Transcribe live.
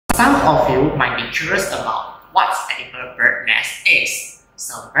of you might be curious about what edible bird nest is.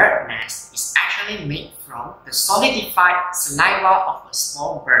 So bird nest is actually made from the solidified saliva of a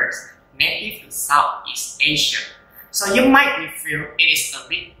small bird native to Southeast Asia. So you might feel it is a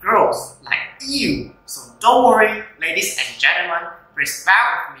bit gross, like ew. So don't worry, ladies and gentlemen, please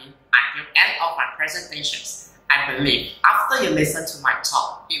bear with me until the end of my presentations. I believe after you listen to my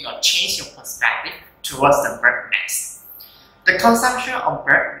talk, it will change your perspective towards the bird nest. The consumption of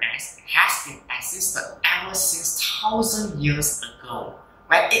bird nest has been existed ever since 1,000 years ago,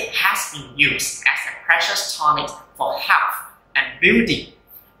 where it has been used as a precious tonic for health and beauty.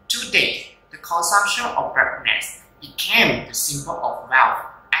 Today, the consumption of bird nest became the symbol of wealth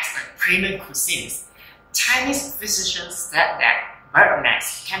as a premium cuisine. Chinese physicians said that bird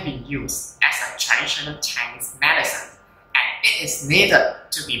nest can be used as a traditional Chinese medicine, and it is needed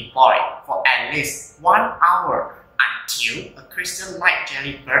to be boiled for at least 1 hour until a crystal-like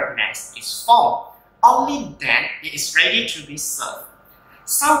jelly bird nest is formed. Only then it is ready to be served.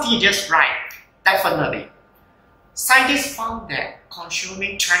 Some teachers write, definitely. Scientists found that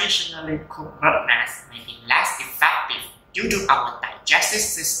consuming traditionally cooked bird nest may be less effective due to our digestive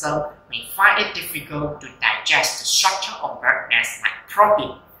system may find it difficult to digest the structure of bird nest like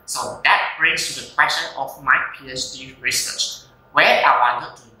protein. So that brings to the question of my PhD research, where I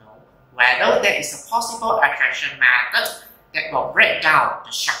wanted to know whether there is a possible extraction method that will break down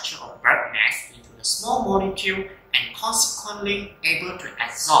the structure of bird nest into a small molecule and consequently able to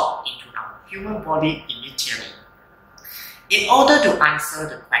absorb into our human body immediately. In order to answer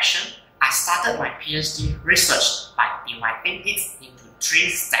the question, I started my PhD research by dividing it into 3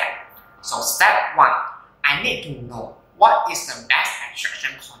 steps. So step 1, I need to know what is the best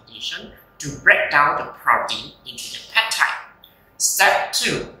extraction condition to break down the protein into the peptide. Step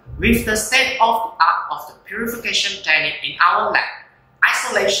 2, with the state-of-the-art of the purification technique in our lab,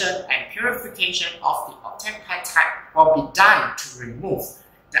 isolation and purification of the obtained peptide will be done to remove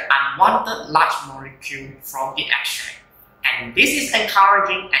the unwanted large molecule from the extract. And this is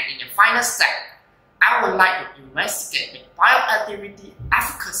encouraging, and in the final step, I would like to investigate the bioactivity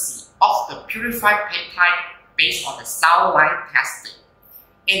efficacy of the purified peptide based on the cell line testing.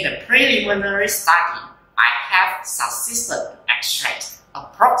 In the preliminary study, I have succeeded to extract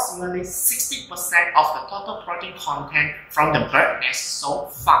approximately 60% of the total protein content from the bird nest so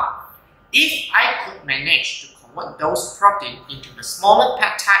far. If I could manage to convert those proteins into the smaller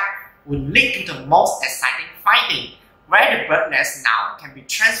peptide, would lead to the most exciting finding, where the bird nest now can be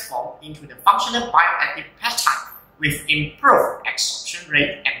transformed into the functional bioactive peptide with improved absorption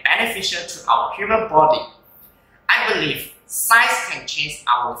rate and beneficial to our human body. I believe science can change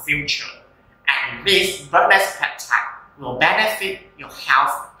our future, and this bird nest peptide will benefit your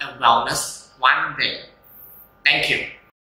health and wellness one day. Thank you.